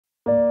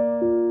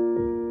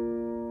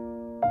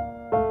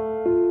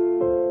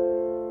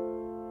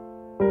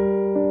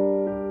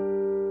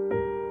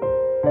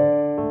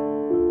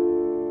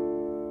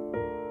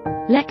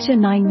Lecture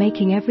 9: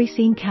 Making Every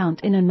Scene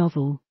Count in a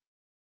Novel.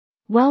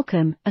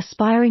 Welcome,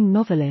 aspiring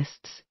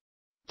novelists,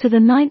 to the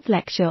 9th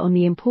lecture on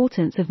the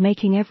importance of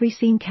making every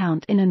scene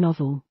count in a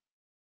novel.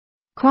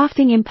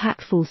 Crafting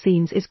impactful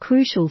scenes is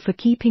crucial for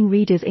keeping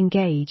readers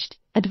engaged,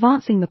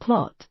 advancing the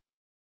plot,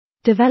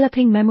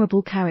 developing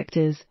memorable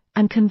characters,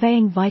 and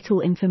conveying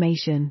vital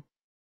information.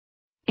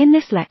 In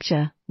this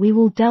lecture, we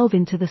will delve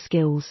into the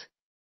skills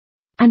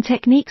and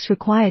techniques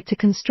required to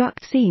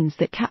construct scenes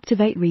that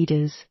captivate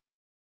readers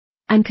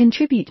and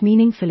contribute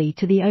meaningfully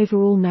to the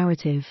overall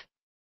narrative.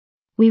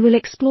 We will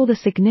explore the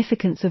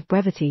significance of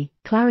brevity,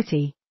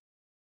 clarity,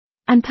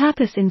 and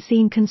purpose in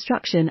scene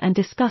construction and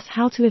discuss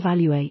how to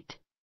evaluate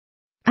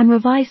and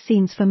revise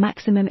scenes for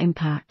maximum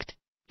impact.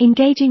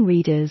 Engaging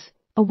readers.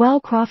 A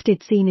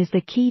well-crafted scene is the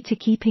key to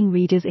keeping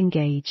readers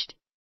engaged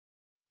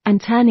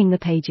and turning the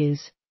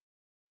pages.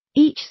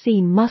 Each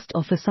scene must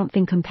offer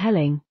something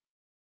compelling,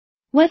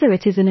 whether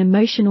it is an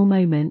emotional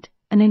moment,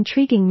 an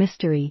intriguing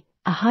mystery,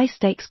 a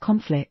high-stakes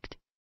conflict,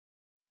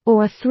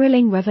 or a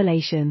thrilling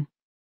revelation.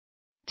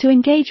 To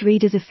engage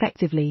readers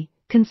effectively,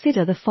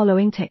 consider the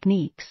following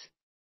techniques.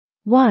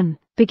 1.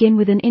 Begin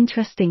with an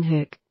interesting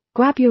hook.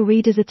 Grab your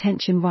reader's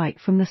attention right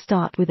from the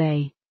start with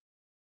a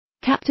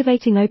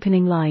captivating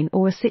opening line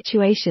or a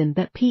situation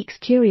that piques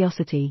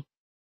curiosity.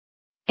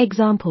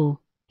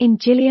 Example: in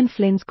Gillian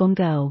Flynn's Gone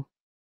Girl,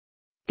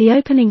 the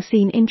opening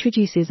scene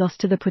introduces us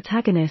to the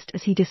protagonist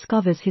as he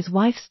discovers his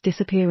wife's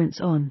disappearance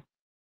on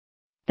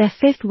their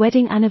 5th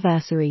wedding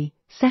anniversary,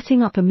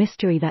 setting up a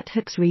mystery that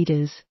hooks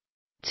readers.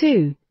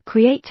 2.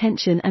 Create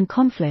tension and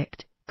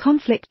conflict.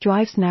 Conflict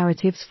drives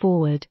narratives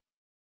forward,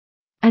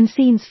 and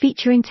scenes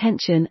featuring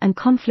tension and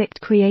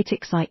conflict create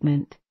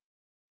excitement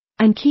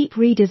and keep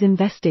readers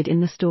invested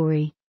in the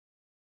story.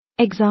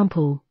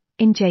 Example: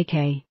 in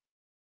J.K.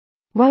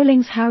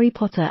 Rowling's Harry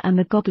Potter and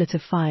the Goblet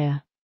of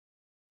Fire,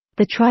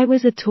 the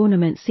Triwizard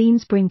Tournament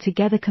scenes bring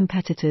together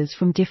competitors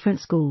from different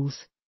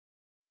schools,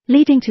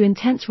 leading to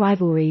intense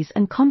rivalries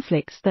and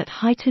conflicts that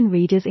heighten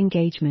readers'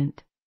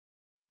 engagement.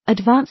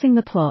 Advancing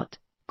the plot.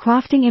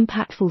 Crafting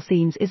impactful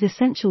scenes is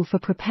essential for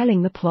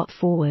propelling the plot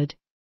forward.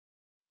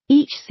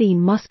 Each scene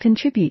must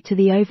contribute to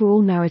the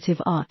overall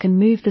narrative arc and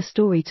move the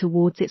story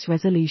towards its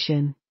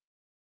resolution.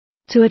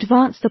 To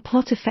advance the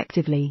plot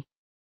effectively,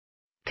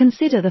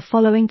 consider the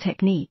following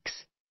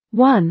techniques.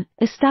 1.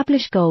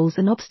 Establish goals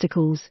and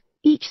obstacles.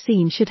 Each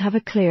scene should have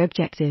a clear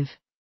objective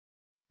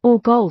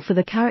or goal for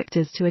the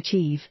characters to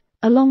achieve,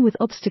 along with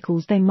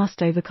obstacles they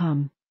must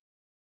overcome.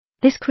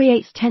 This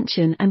creates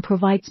tension and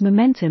provides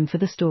momentum for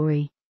the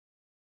story.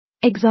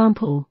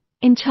 Example: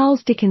 in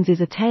Charles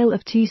Dickens's A Tale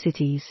of Two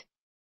Cities,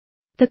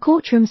 the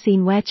courtroom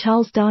scene where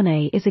Charles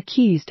Darnay is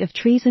accused of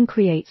treason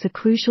creates a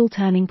crucial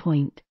turning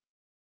point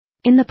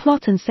in the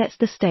plot and sets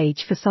the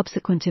stage for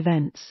subsequent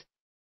events.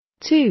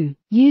 2.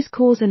 Use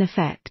cause and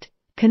effect.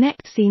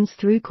 Connect scenes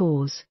through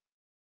cause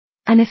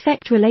and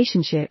effect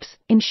relationships,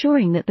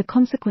 ensuring that the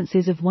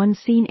consequences of one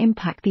scene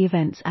impact the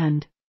events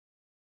and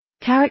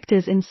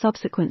characters in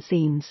subsequent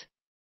scenes.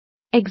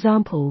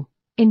 Example: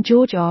 in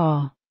George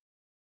R.R.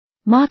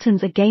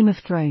 Martin's A Game of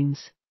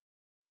Thrones,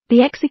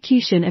 the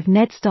execution of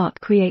Ned Stark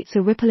creates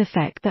a ripple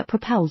effect that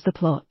propels the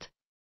plot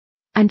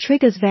and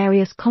triggers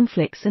various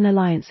conflicts and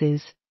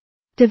alliances.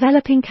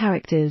 Developing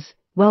characters.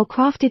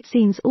 Well-crafted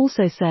scenes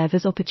also serve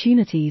as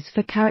opportunities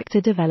for character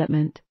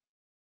development,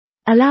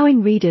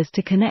 allowing readers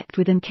to connect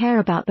with and care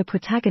about the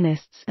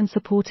protagonists and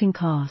supporting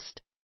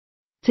cast.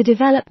 To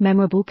develop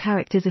memorable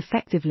characters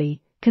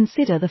effectively,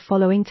 consider the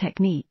following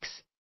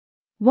techniques.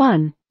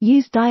 1.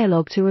 Use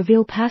dialogue to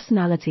reveal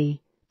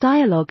personality.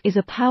 Dialogue is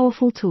a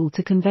powerful tool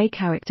to convey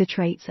character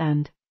traits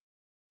and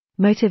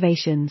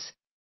motivations.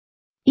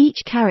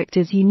 Each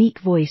character's unique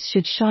voice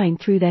should shine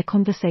through their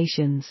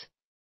conversations,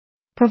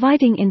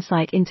 providing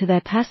insight into their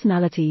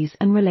personalities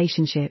and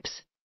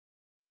relationships.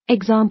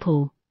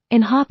 Example: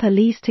 in Harper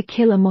Lee's To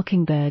Kill a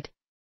Mockingbird,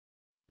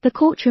 the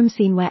courtroom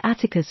scene where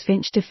Atticus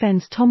Finch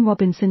defends Tom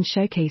Robinson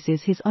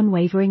showcases his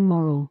unwavering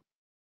moral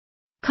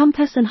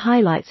compass and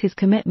highlights his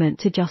commitment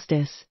to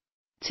justice.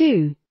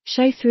 2.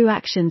 Show through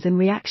actions and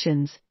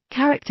reactions.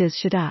 Characters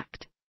should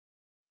act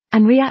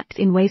and react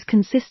in ways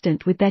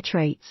consistent with their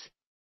traits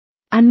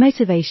and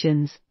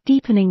motivations,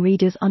 deepening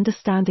readers'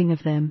 understanding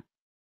of them.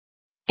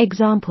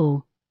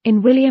 Example: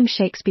 in William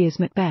Shakespeare's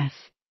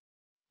Macbeth,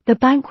 the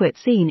banquet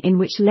scene in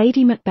which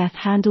Lady Macbeth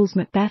handles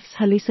Macbeth's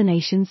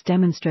hallucinations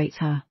demonstrates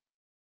her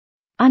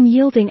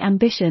unyielding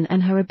ambition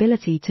and her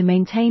ability to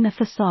maintain a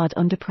facade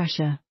under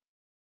pressure.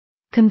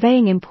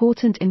 Conveying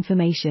important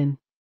information.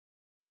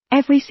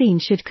 Every scene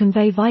should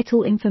convey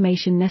vital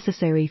information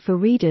necessary for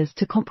readers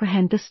to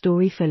comprehend the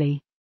story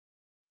fully.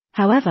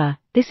 However,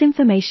 this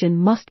information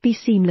must be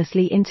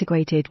seamlessly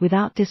integrated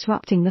without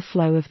disrupting the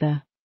flow of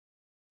the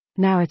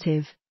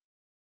narrative.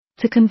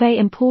 To convey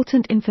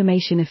important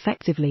information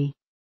effectively,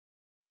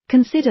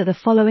 consider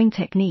the following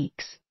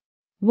techniques.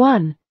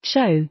 1.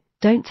 Show,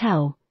 don't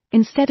tell.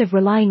 Instead of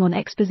relying on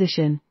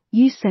exposition,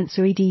 use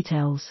sensory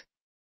details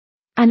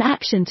and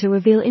action to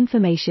reveal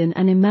information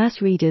and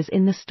immerse readers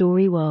in the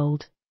story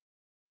world.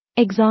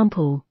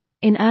 Example: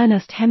 in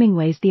Ernest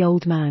Hemingway's The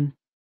Old Man.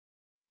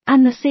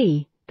 And the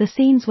sea, the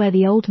scenes where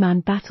the old man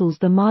battles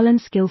the marlin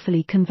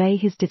skillfully convey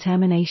his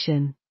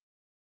determination,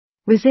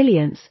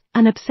 resilience,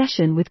 and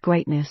obsession with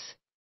greatness.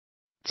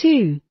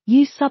 2.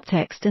 Use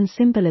subtext and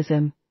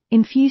symbolism,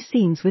 infuse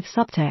scenes with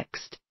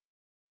subtext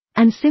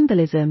and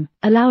symbolism,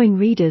 allowing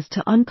readers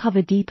to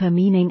uncover deeper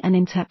meaning and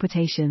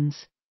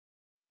interpretations.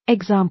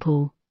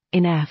 Example,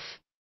 in F.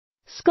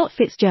 Scott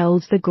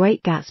Fitzgerald's The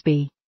Great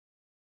Gatsby.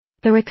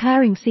 The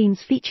recurring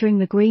scenes featuring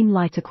the green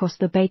light across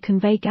the bay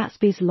convey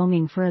Gatsby's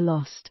longing for a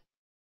lost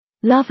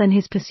love and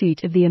his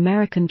pursuit of the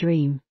American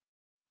dream.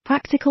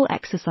 Practical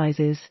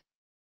exercises.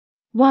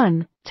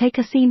 1. Take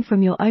a scene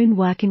from your own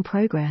work in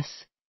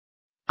progress.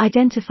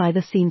 Identify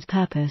the scene's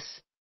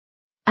purpose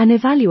and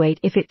evaluate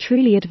if it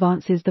truly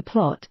advances the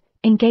plot,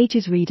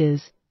 engages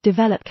readers,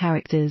 develops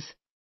characters,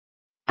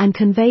 and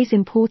conveys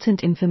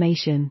important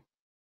information.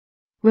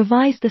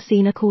 Revise the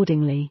scene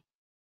accordingly.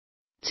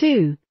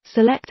 2.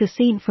 Select a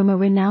scene from a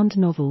renowned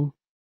novel.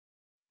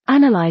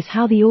 Analyze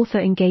how the author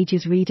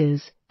engages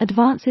readers,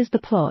 advances the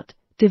plot,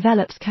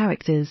 develops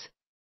characters,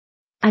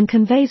 and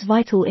conveys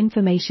vital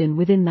information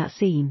within that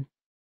scene.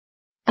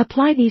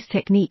 Apply these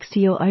techniques to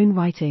your own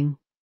writing.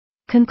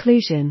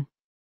 Conclusion.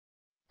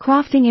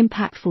 Crafting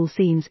impactful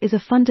scenes is a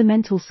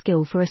fundamental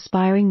skill for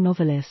aspiring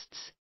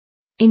novelists.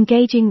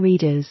 Engaging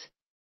readers,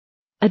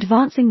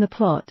 advancing the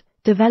plot,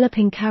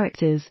 developing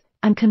characters,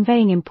 and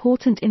conveying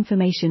important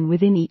information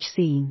within each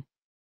scene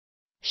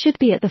should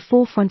be at the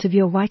forefront of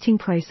your writing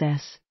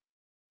process.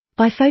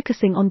 By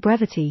focusing on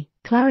brevity,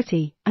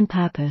 clarity, and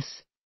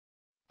purpose,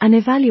 and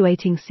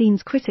evaluating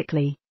scenes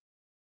critically,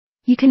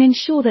 you can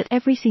ensure that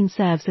every scene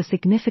serves a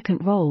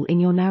significant role in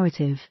your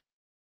narrative.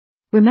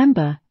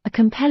 Remember, a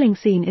compelling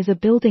scene is a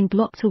building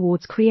block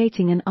towards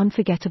creating an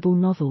unforgettable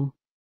novel.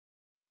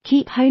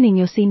 Keep honing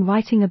your scene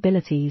writing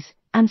abilities,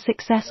 and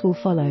success will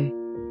follow.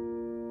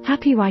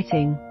 Happy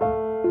writing!